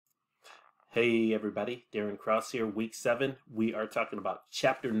Hey everybody, Darren Cross here, week 7. We are talking about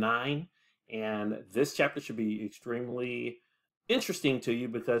chapter 9, and this chapter should be extremely interesting to you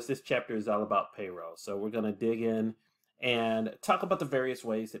because this chapter is all about payroll. So we're going to dig in and talk about the various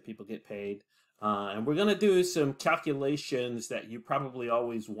ways that people get paid. And we're going to do some calculations that you probably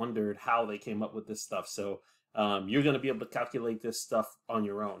always wondered how they came up with this stuff. So you're going to be able to calculate this stuff on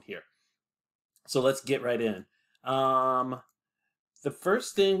your own here. So let's get right in. The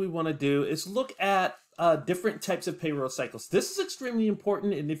first thing we want to do is look at different types of payroll cycles. This is extremely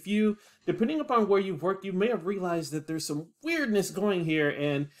important, and if you, depending upon where you've worked, you may have realized that there's some weirdness going here,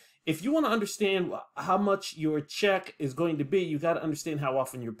 and if you want to understand how much your check is going to be, you got to understand how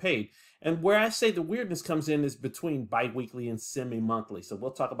often you're paid. And where I say the weirdness comes in is between biweekly and semi-monthly, so we'll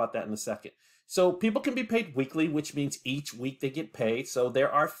talk about that in a second. So people can be paid weekly, which means each week they get paid. So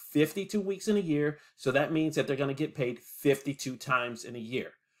there are 52 weeks in a year. So that means that they're going to get paid 52 times in a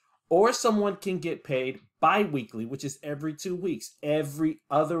year. Or someone can get paid bi-weekly, which is every 2 weeks, every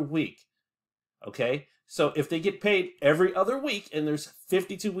other week. Okay. So if they get paid every other week and there's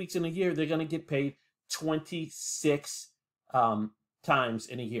 52 weeks in a year, they're going to get paid 26 times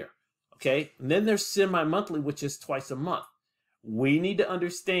in a year. Okay. And then there's semi-monthly, which is twice a month. We need to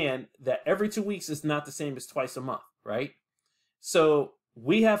understand that every 2 weeks is not the same as twice a month, right? So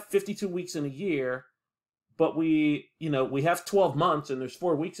we have 52 weeks in a year, but we have 12 months and there's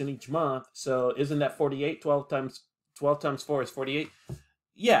 4 weeks in each month. So isn't that 48? 12 times 4 is 48.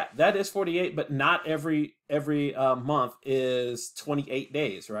 Yeah, that is 48, but not every month is 28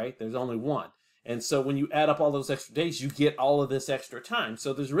 days, right? There's only one. And so when you add up all those extra days, you get all of this extra time.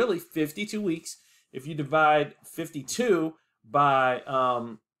 So there's really 52 weeks. If you divide 52 by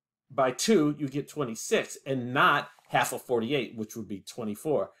 2, you get 26, and not half of 48, which would be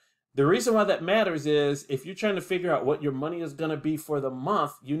 24. The reason why that matters is if you're trying to figure out what your money is going to be for the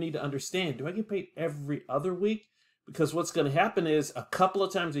month, you need to understand, do I get paid every other week? Because what's going to happen is a couple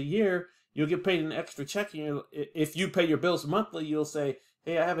of times a year, you'll get paid an extra check. And if you pay your bills monthly, you'll say,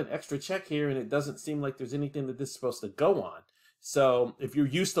 hey, I have an extra check here, and it doesn't seem like there's anything that this is supposed to go on. So if you're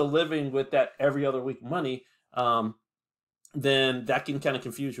used to living with that every other week money, then that can kind of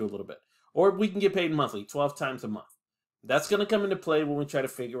confuse you a little bit. Or we can get paid monthly, 12 times a month. That's going to come into play when we try to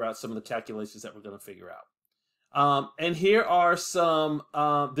figure out some of the calculations that we're going to figure out. And here are some,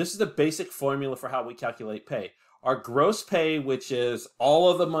 this is the basic formula for how we calculate pay. Our gross pay, which is all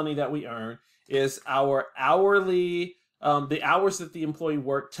of the money that we earn, is our hourly, the hours that the employee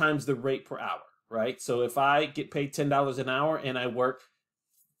worked times the rate per hour, right? So if I get paid $10 an hour and I work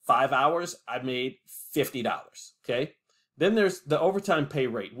 5 hours, I made $50, okay? Then there's the overtime pay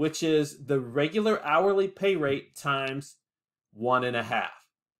rate, which is the regular hourly pay rate times 1.5.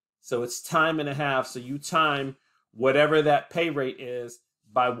 So it's time and a half. So you time whatever that pay rate is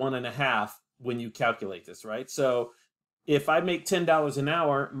by 1.5 when you calculate this, right? So if I make $10 an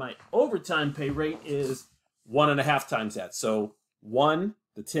hour, my overtime pay rate is 1.5 times that. So 1,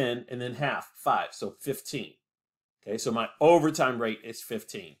 the 10, and then half, 5, so 15. Okay, so my overtime rate is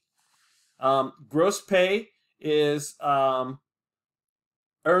 15. Gross pay is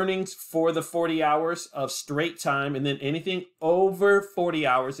earnings for the 40 hours of straight time, and then anything over 40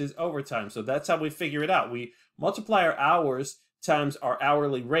 hours is overtime. So that's how we figure it out. We multiply our hours times our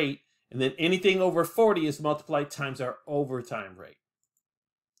hourly rate, and then anything over 40 is multiplied times our overtime rate.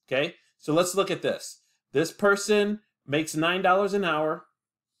 Okay, so let's look at this. This person makes $9 an hour.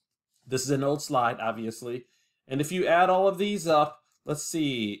 This is an old slide, obviously. And if you add all of these up, let's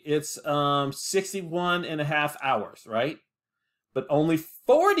see, it's 61.5 hours, right? But only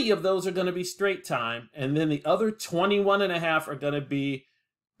 40 of those are going to be straight time, and then the other 21.5 are going to be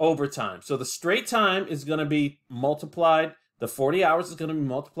overtime. So the straight time is going to be multiplied, the 40 hours is going to be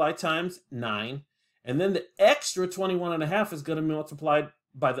multiplied times 9, and then the extra 21.5 is going to be multiplied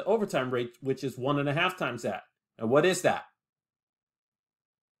by the overtime rate, which is 1.5 times that. And what is that?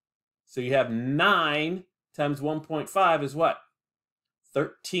 So you have 9 times 1.5 is what?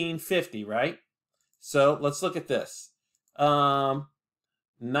 1350, right? So let's look at this. 9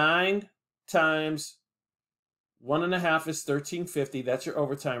 times 1.5 is 1350. That's your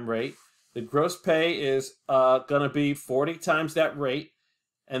overtime rate. The gross pay is going to be 40 times that rate,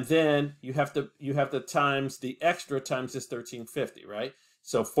 and then you have to times the extra times this 1350, right?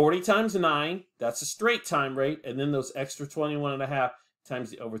 So 40 times 9, that's a straight time rate, and then those extra 21.5 times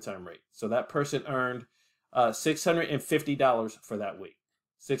the overtime rate. So that person earned $650 for that week.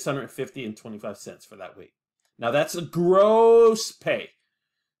 $650.25 for that week. Now that's a gross pay.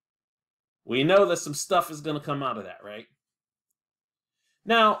 We know that some stuff is going to come out of that, right?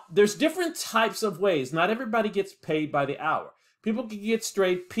 Now, there's different types of ways. Not everybody gets paid by the hour. People can get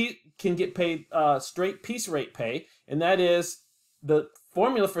can get paid straight piece rate pay, and that is the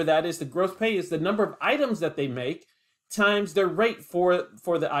formula for that is the gross pay is the number of items that they make times their rate for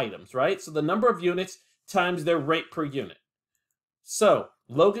the items, right? So the number of units times their rate per unit. So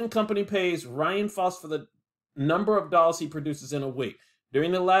Logan Company pays Ryan Foss for the number of dolls he produces in a week.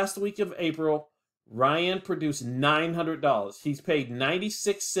 During the last week of April, Ryan produced $900. He's paid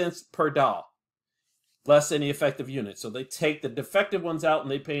 96 cents per doll, less any effective units. So they take the defective ones out and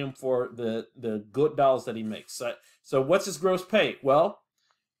they pay him for the good dolls that he makes. So what's his gross pay? Well,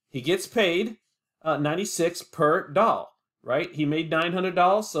 he gets paid 96 per doll, right? He made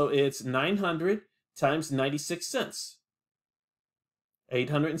 $900, so it's 900 times 96 cents.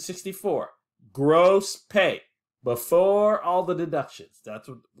 864. Gross pay before all the deductions. That's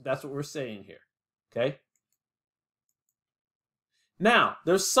what we're saying here. Okay? Now,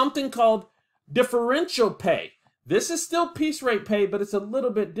 there's something called differential pay. This is still piece rate pay, but it's a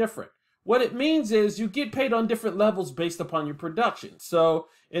little bit different. What it means is you get paid on different levels based upon your production. So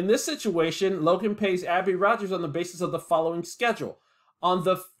in this situation, Logan pays Abby Rogers on the basis of the following schedule. On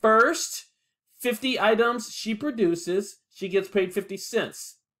the first 50 items she produces, she gets paid 50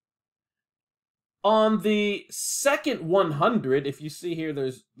 cents. On the second 100, if you see here,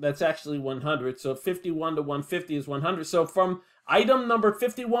 that's actually 100. So 51 to 150 is 100. So from item number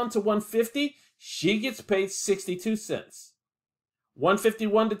 51 to 150, she gets paid 62 cents.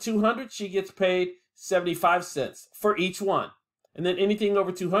 151 to 200, she gets paid 75 cents for each one. And then anything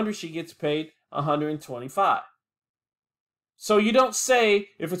over 200, she gets paid 125. So you don't say,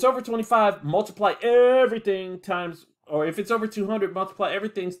 if it's over 25, multiply everything times, or if it's over 200, multiply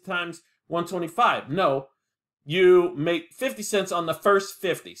everything times 125. No, you make 50 cents on the first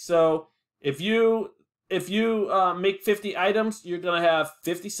 50. So if you make 50 items, you're going to have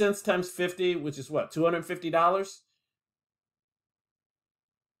 50 cents times 50, which is what, $250?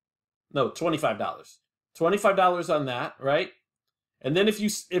 No, $25. $25 on that, right? And then if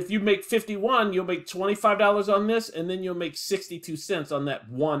you make 51, you'll make $25 on this, and then you'll make 62 cents on that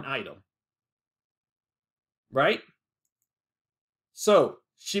one item. Right? So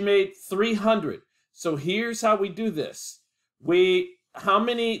she made 300. So here's how we do this. This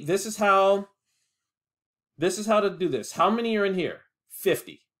is how to do this. How many are in here?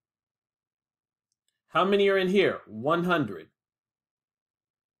 50. How many are in here? 100.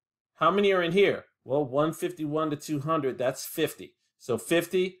 How many are in here? Well, 151 to 200, that's 50. So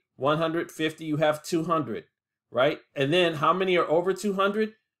 50, 100, 50, you have 200, right? And then how many are over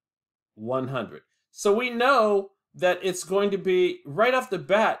 200? 100. So we know that it's going to be, right off the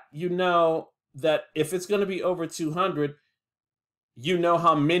bat, you know that if it's going to be over 200, you know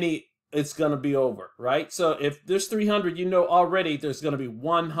how many it's going to be over, right? So if there's 300, you know already there's going to be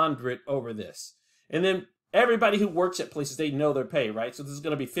 100 over this. And then everybody who works at places, they know their pay, right? So this is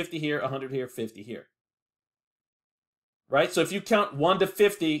going to be 50 here, 100 here, 50 here. Right? So if you count 1 to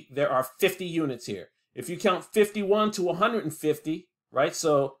 50, there are 50 units here. If you count 51 to 150, right?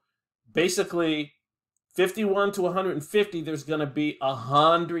 So basically 51 to 150, there's going to be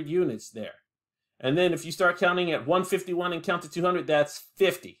 100 units there. And then if you start counting at 151 and count to 200, that's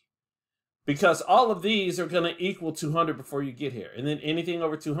 50. Because all of these are going to equal 200 before you get here. And then anything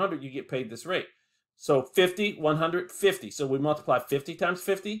over 200, you get paid this rate. So 50, 100, 50. So we multiply 50 times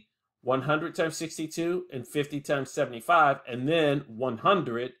 50, 100 times 62, and 50 times 75, and then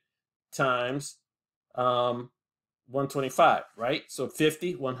 100 times 125, right? So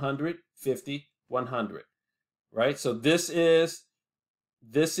 50, 100, 50, 100, right? So this is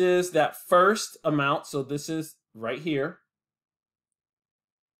that first amount. So this is right here.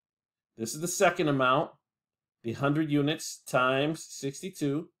 This is the second amount, the 100 units times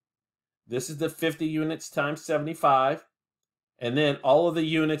 62. This is the 50 units times 75. And then all of the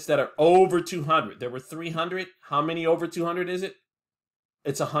units that are over 200. There were 300. How many over 200 is it?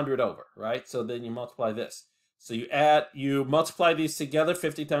 It's 100 over, right? So then you multiply this. So you multiply these together,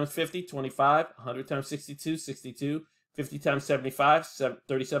 50 times 50, 25, 100 times 62, 62, 50 times 75,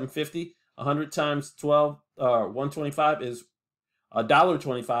 37.50, 100 times 12, 125 is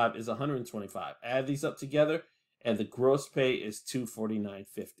 $1.25 is 125. Add these up together, and the gross pay is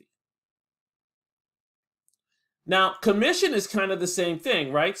 $249.50. Now, commission is kind of the same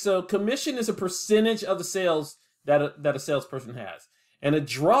thing, right? So commission is a percentage of the sales that a salesperson has. And a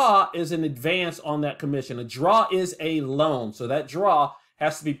draw is an advance on that commission. A draw is a loan. So that draw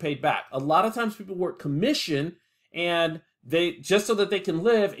has to be paid back. A lot of times people work commission, and they just so that they can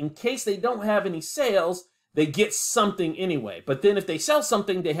live, in case they don't have any sales, they get something anyway. But then if they sell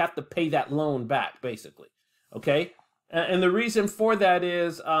something, they have to pay that loan back, basically. Okay? And the reason for that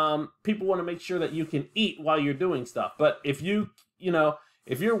is people want to make sure that you can eat while you're doing stuff. But if you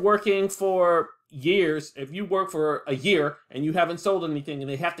If you're working for years, if you work for a year and you haven't sold anything and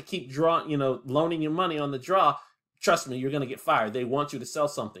they have to keep drawing, loaning you money on the draw, trust me, you're going to get fired. They want you to sell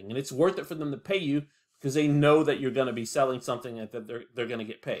something, and it's worth it for them to pay you because they know that you're going to be selling something and that they're going to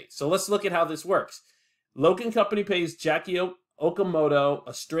get paid. So let's look at how this works. Logan Company pays Jackie Okamoto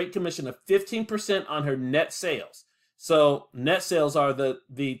a straight commission of 15% on her net sales. So net sales are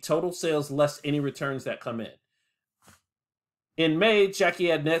the total sales less any returns that come in. In May, Jackie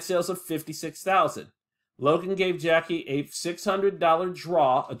had net sales of $56,000. Logan gave Jackie a $600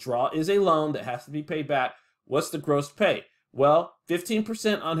 draw. A draw is a loan that has to be paid back. What's the gross pay? Well,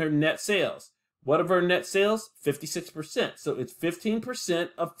 15% on her net sales. What of her net sales? 56%. So it's 15%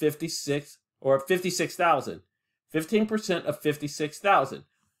 of 56 or 56,000. 15% of 56,000.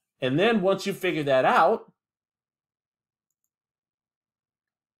 And then once you figure that out,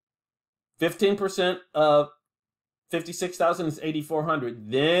 15% of 56,000 is 8,400.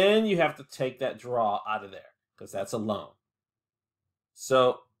 Then you have to take that draw out of there because that's a loan.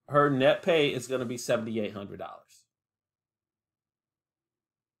 So her net pay is going to be $7,800.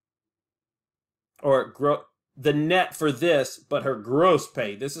 Or the net for this, but her gross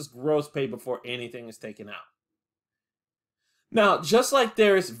pay. This is gross pay before anything is taken out. Now, just like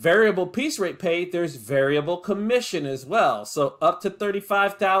there's variable piece rate pay, there's variable commission as well. So up to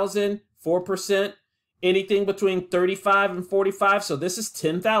 35,000, 4%. Anything between 35 and 45. So this is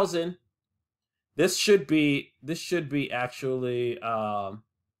 10,000. This should be actually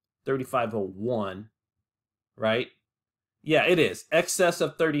 3501, right? Yeah, it is. Excess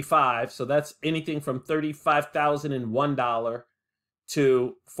of 35. So that's anything from $35,001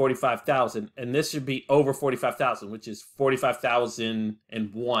 to 45,000. And this should be over 45,000, which is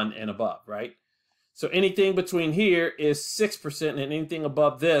 45,001 and above, right? So anything between here is 6%, and anything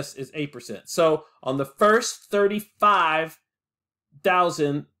above this is 8%. So on the first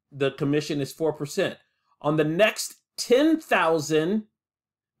 35,000, the commission is 4%. On the next 10,000,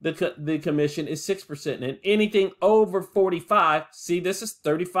 the commission is 6%. And anything over 45, see, this is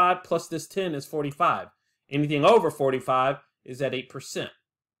 35 plus this 10 is 45. Anything over 45 is at 8%.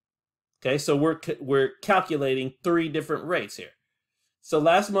 Okay, so we're calculating 3 different rates here. So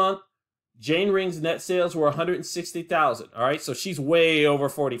last month, Jane Ring's net sales were $160,000. All right, so she's way over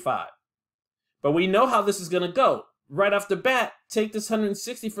 45. But we know how this is going to go. Right off the bat, take this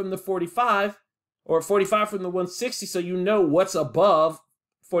 160 from the 45, or 45 from the 160, so you know what's above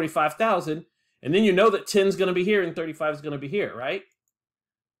 45,000, and then you know that 10 is going to be here and 35 is going to be here, right?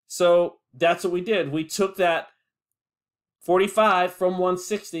 So that's what we did. We took that 45 from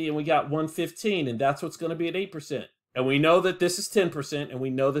 160 and we got 115, and that's what's going to be at 8%. And we know that this is 10%, and we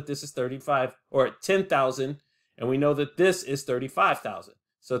know that this is 35 or 10,000, and we know that this is 35,000.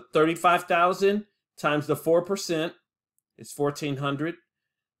 So 35,000 times the 4% is 1,400.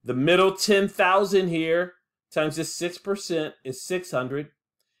 The middle 10,000 here times this 6% is 600.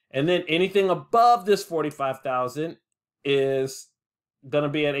 And then anything above this 45,000 is going to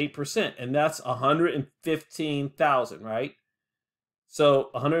be at 8%, and that's 115,000, right? So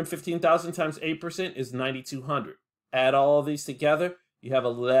 115,000 times 8% is 9,200. Add all of these together, you have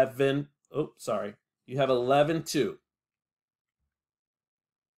 11, you have 11,200.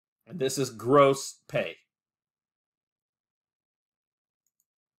 And this is gross pay.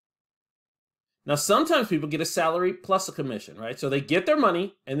 Now, sometimes people get a salary plus a commission, right? So they get their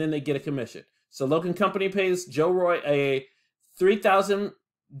money and then they get a commission. So Logan Company pays Joe Roy a $3,000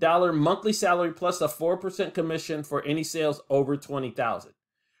 monthly salary plus a 4% commission for any sales over 20,000.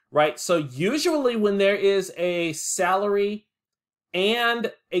 Right? So usually when there is a salary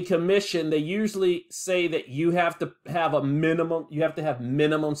and a commission, they usually say that you have to have a minimum, you have to have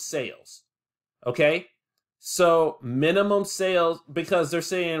minimum sales. Okay? So minimum sales, because they're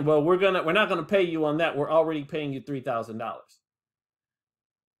saying, well, we're not gonna pay you on that. We're already paying you $3,000.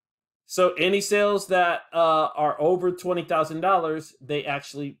 So any sales that are over $20,000, they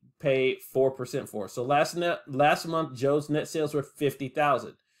actually pay 4% for. So last month, Joe's net sales were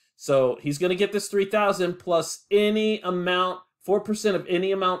 50,000. So he's going to get this 3,000 plus any amount, 4% of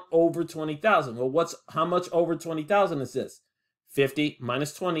any amount over 20,000. Well, how much over 20,000 is this? 50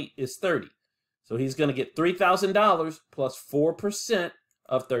 minus 20 is 30. So he's going to get $3,000 plus 4%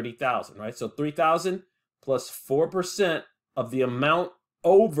 of 30,000, right? So 3,000 plus 4% of the amount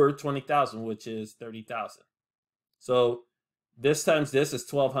over 20,000, which is 30,000. So this times this is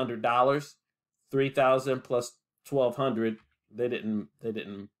 $1,200. 3,000 plus 1,200. They didn't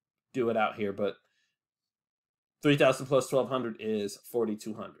do it out here, but 3,000 plus 1,200 is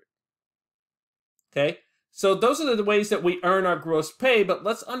 4,200. Okay, so those are the ways that we earn our gross pay, but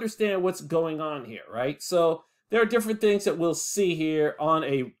let's understand what's going on here, right? So there are different things that we'll see here on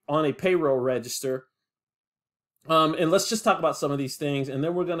a payroll register. And let's just talk about some of these things, and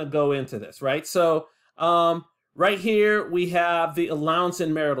then we're going to go into this, right? So right here, we have the allowance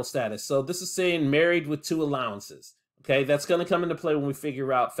and marital status. So this is saying married with 2 allowances. Okay, that's going to come into play when we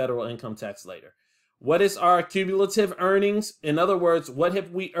figure out federal income tax later. What is our cumulative earnings? In other words, what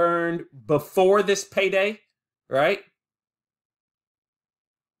have we earned before this payday, right?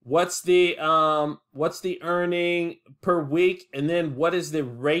 What's the earning per week? And then what is the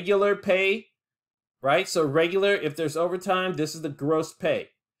regular pay, right? So regular, if there's overtime, this is the gross pay.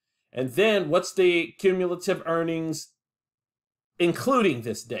 And then what's the cumulative earnings including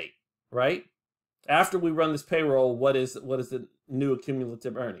this date, right? After we run this payroll, what is the new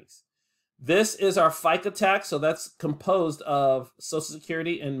cumulative earnings? This is our FICA tax, so that's composed of Social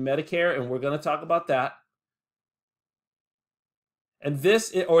Security and Medicare, and we're going to talk about that. And this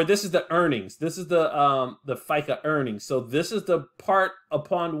is the earnings. This is the FICA earnings. So this is the part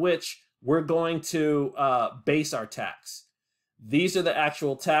upon which we're going to base our tax. These are the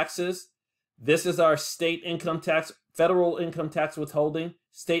actual taxes. This is our state income tax, federal income tax withholding,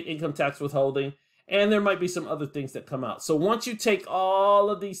 state income tax withholding, and there might be some other things that come out. So once you take all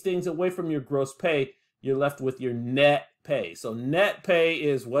of these things away from your gross pay, you're left with your net pay. So net pay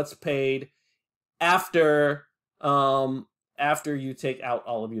is what's paid after you take out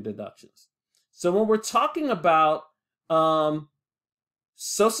all of your deductions. So when we're talking about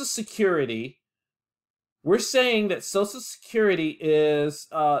Social Security, we're saying that Social Security is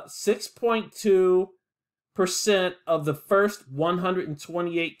 6.2% of the first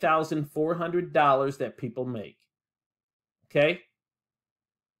 $128,400 that people make. Okay?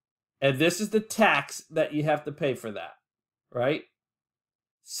 And this is the tax that you have to pay for that, right?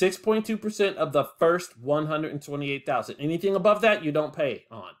 6.2% of the first $128,000. Anything above that, you don't pay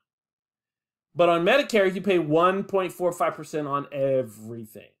on. But on Medicare, you pay 1.45% on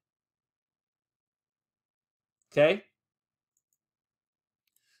everything. Okay?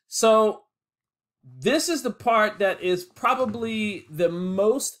 So this is the part that is probably the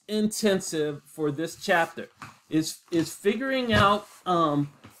most intensive for this chapter. Is figuring out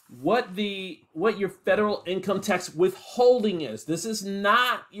what your federal income tax withholding is. This is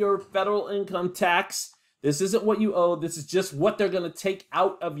not your federal income tax. This isn't what you owe. This is just what they're going to take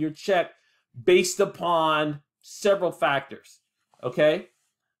out of your check based upon several factors. Okay?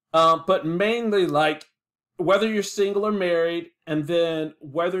 But mainly like whether you're single or married, and then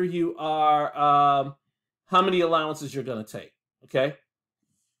whether you are, how many allowances you're going to take. Okay?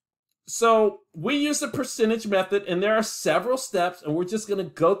 So we use the percentage method, and there are several steps, and we're just going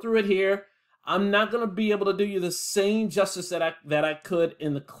to go through it here. I'm not going to be able to do you the same justice that I could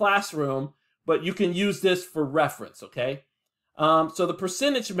in the classroom, but you can use this for reference, okay? So the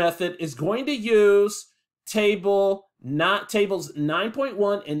percentage method is going to use tables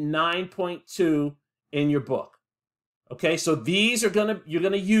 9.1 and 9.2 in your book. Okay, so these are you're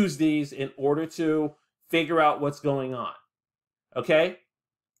gonna use these in order to figure out what's going on. Okay?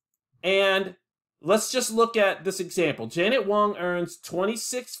 And let's just look at this example. Janet Wong earns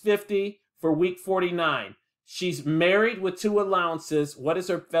 $26.50 for week 49. She's married with 2 allowances. What is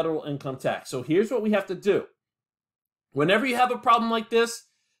her federal income tax? So here's what we have to do. Whenever you have a problem like this,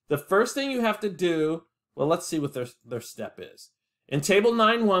 the first thing you have to do, well, let's see what their step is. In table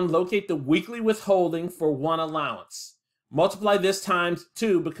 9.1, locate the weekly withholding for 1 allowance. Multiply this times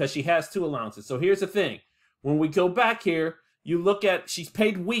 2 because she has 2 allowances. So here's the thing. When we go back here, you look at, she's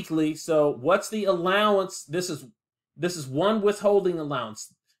paid weekly, so what's the allowance? This is 1 withholding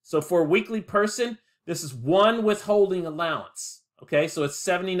allowance. So for a weekly person, this is 1 withholding allowance. Okay, so it's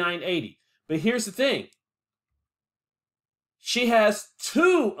 $79.80. But here's the thing. She has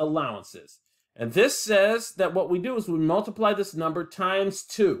 2 allowances. And this says that what we do is we multiply this number times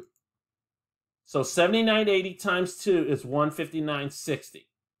 2. So $79.80 times 2 is $159.60.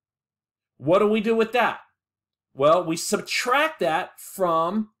 What do we do with that? Well, we subtract that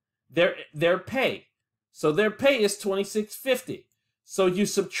from their pay. So their pay is $26.50. So you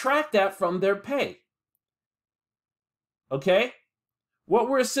subtract that from their pay. Okay? What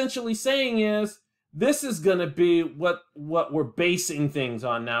we're essentially saying is this is going to be what we're basing things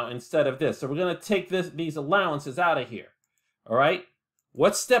on now instead of this. So we're going to take these allowances out of here. All right?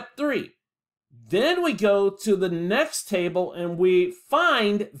 What's step 3? Then we go to the next table and we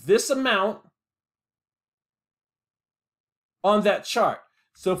find this amount on that chart.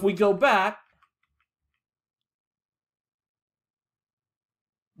 So if we go back,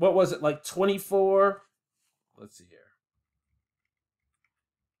 what was it, like 24? Let's see here.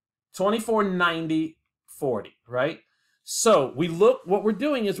 24, 90, 40, right? So what we're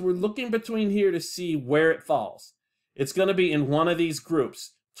doing is we're looking between here to see where it falls. It's going to be in one of these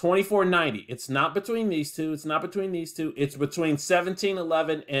groups. 2490. It's not between these two. It's not between these two. It's between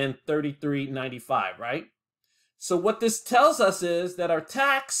 1711 and 3395, right? So what this tells us is that our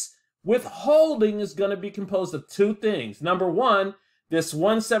tax withholding is going to be composed of two things. Number one, this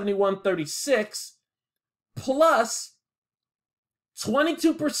 171.36 plus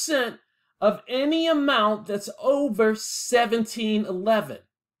 22% of any amount that's over 1711.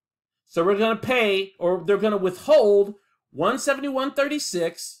 So we're going to pay, or they're going to withhold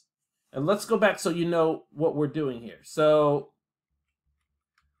 171.36, and let's go back so you know what we're doing here. So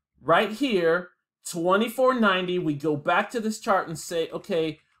right here, 2490, we go back to this chart and say,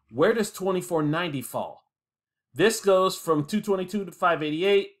 okay, where does 2490 fall? This goes from 222 to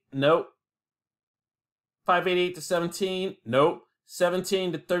 588, nope. 588 to 17, nope.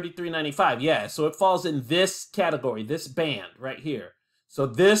 17 to 3395, yeah, so it falls in this category, this band right here. So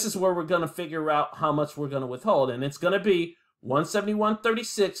this is where we're going to figure out how much we're going to withhold, and it's going to be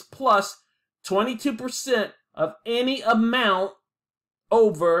 171.36 plus 22% of any amount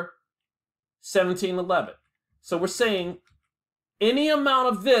over 1711. So we're saying any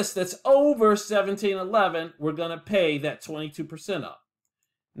amount of this that's over 1711, we're going to pay that 22% of.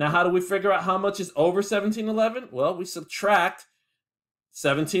 Now, how do we figure out how much is over 1711? Well, we subtract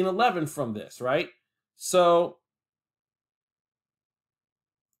 1711 from this, right? So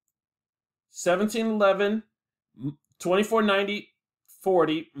 1711, 2490,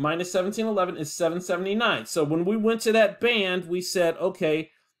 40 minus 1711 is 779. So when we went to that band, we said,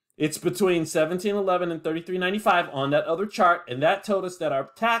 okay, it's between 1711 and 3395 on that other chart, and that told us that our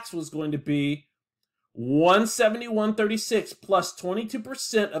tax was going to be 171.36 plus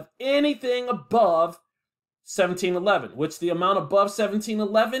 22% of anything above 1711, which the amount above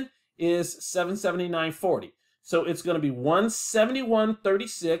 1711 is 779.40. So it's going to be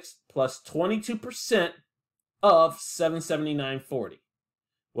 171.36 plus 22% of 779.40.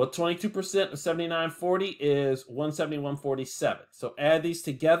 Well, 22% of 79.40 is 171.47. So add these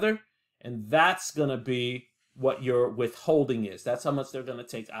together, and that's going to be what your withholding is. That's how much they're going to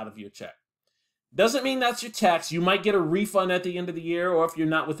take out of your check. Doesn't mean that's your tax. You might get a refund at the end of the year, or if you're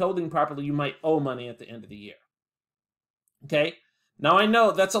not withholding properly, you might owe money at the end of the year. Okay? Now, I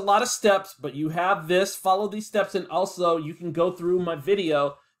know that's a lot of steps, but you have this. Follow these steps, and also you can go through my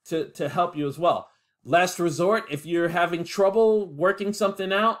video to help you as well. Last resort, if you're having trouble working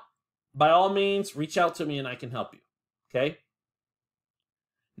something out, by all means, reach out to me and I can help you. Okay?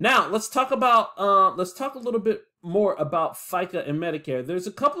 Now, let's talk a little bit more about FICA and Medicare. There's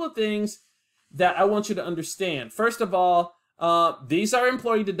a couple of things that I want you to understand. First of all, these are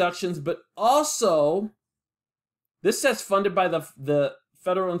employee deductions, but also this says funded by the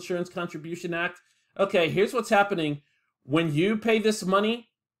Federal Insurance Contribution Act. Okay, here's what's happening. When you pay this money,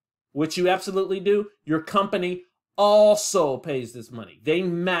 which you absolutely do, your company also pays this money. They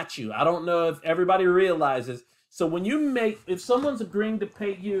match you. I don't know if everybody realizes. So when if someone's agreeing to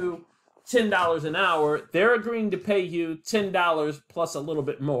pay you $10 an hour, they're agreeing to pay you $10 plus a little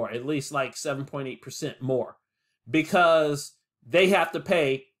bit more, at least like 7.8% more, because they have to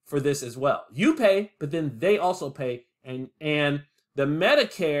pay for this as well. You pay, but then they also pay, and the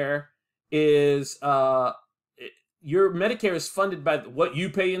Medicare is your Medicare is funded by what you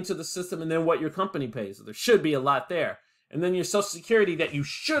pay into the system and then what your company pays. So there should be a lot there. And then your Social Security that you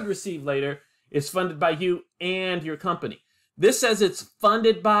should receive later is funded by you and your company. This says it's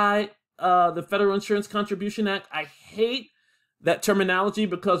funded by the Federal Insurance Contribution Act. I hate that terminology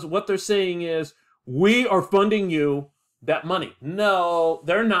because what they're saying is, we are funding you that money. No,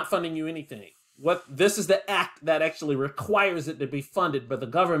 they're not funding you anything. This is the act that actually requires it to be funded, but the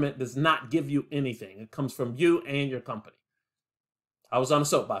government does not give you anything. It comes from you and your company. I was on a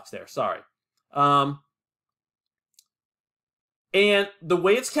soapbox there, sorry. And the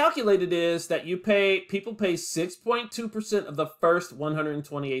way it's calculated is that people pay 6.2% of the first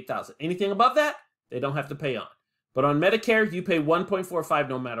 $128,000. Anything above that, they don't have to pay on. But on Medicare, you pay 1.45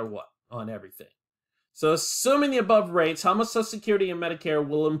 no matter what on everything. So assuming the above rates, how much Social Security and Medicare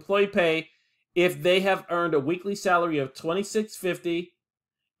will an employee pay if they have earned a weekly salary of $26.50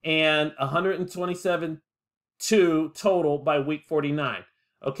 and $127.2 total by week 49?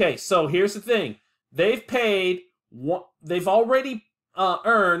 Okay, so here's the thing. They've already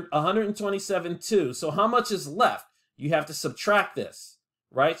earned $127.2. So how much is left? You have to subtract this,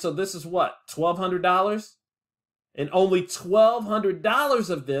 right? So this is what, $1,200? And only $1,200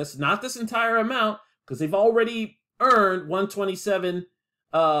 of this, not this entire amount, because they've already earned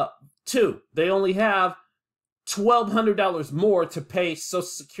 $127.2. They only have $1,200 more to pay Social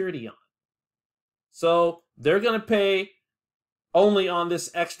Security on. So they're going to pay only on this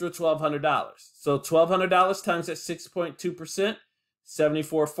extra $1,200. So $1,200 times that 6.2%,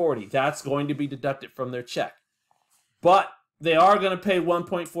 $74.40. That's going to be deducted from their check. But they are going to pay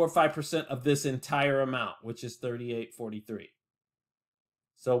 1.45% of this entire amount, which is $38.43.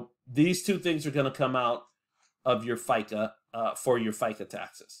 So these two things are going to come out of your FICA for your FICA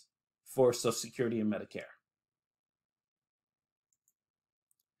taxes for Social Security and Medicare.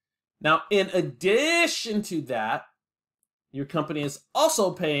 Now, in addition to that, your company is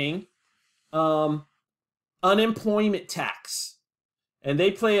also paying unemployment tax. And they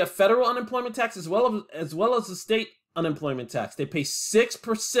pay a federal unemployment tax as well as a state unemployment tax. They pay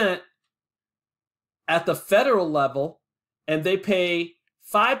 6% at the federal level, and they pay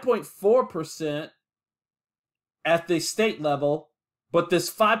 5.4% at the state level. But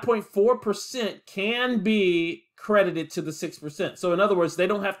this 5.4% can be credited to the 6%. So in other words, they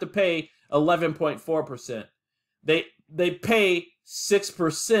don't have to pay 11.4%. They pay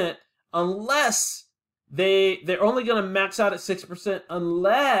 6% unless they're only going to max out at 6%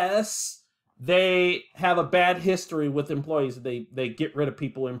 unless they have a bad history with employees. They get rid of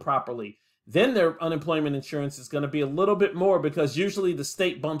people improperly. Then their unemployment insurance is going to be a little bit more because usually the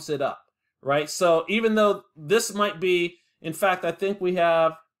state bumps it up, right? So even though this might be, in fact, I think we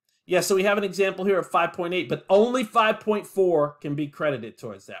have, so we have an example here of 5.8, but only 5.4 can be credited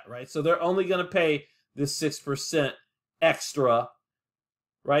towards that, right? So they're only going to pay this 6% extra,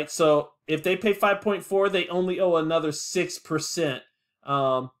 right? So if they pay 5.4, they only owe another 6%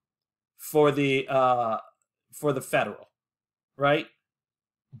 for the federal, right?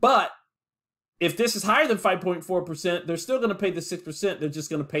 But if this is higher than 5.4%, they're still going to pay the 6%. They're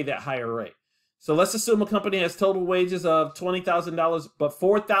just going to pay that higher rate. So let's assume a company has total wages of $20,000, but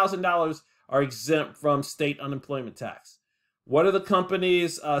 $4,000 are exempt from state unemployment tax. What are the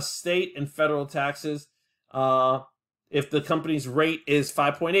company's state and federal taxes if the company's rate is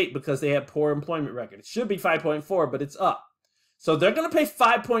 5.8 because they have poor employment record? It should be 5.4, but it's up. So they're going to pay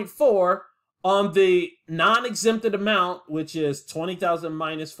 5.4 on the non-exempted amount, which is $20,000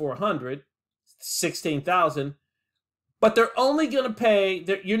 minus $400, $16,000. But they're only going to pay,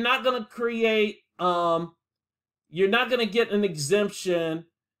 you're not going to create, you're not going to get an exemption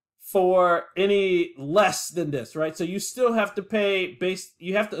for any less than this, right? So you still have to pay,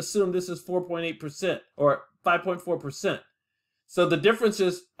 you have to assume this is 4.8% or 5.4%. So the difference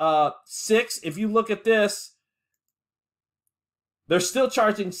is 6. If you look at this, they're still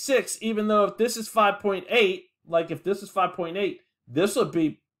charging 6, even though if this is 5.8, like if this is 5.8, this would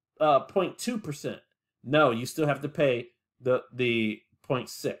be 0.2%. No, you still have to pay the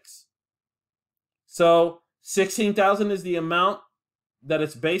 0.6. So 16,000 is the amount that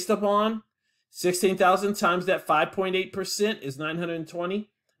it's based upon. 16,000 times that 5.8% is 920,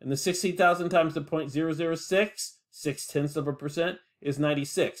 and the 16,000 times the 0.006, 0.6%, is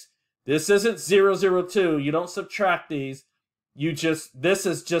 96. This isn't 002. You don't subtract these. This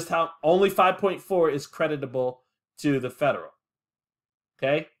is just how only 5.4 is creditable to the federal.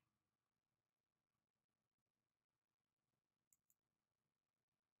 Okay?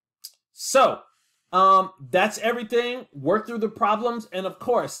 So, that's everything. Work through the problems, and of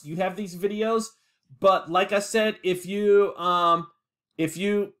course, you have these videos. But like I said, if you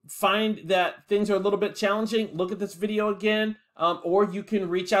find that things are a little bit challenging, look at this video again, or you can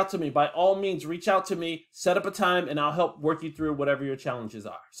reach out to me. By all means, reach out to me, set up a time, and I'll help work you through whatever your challenges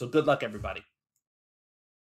are. So good luck, everybody.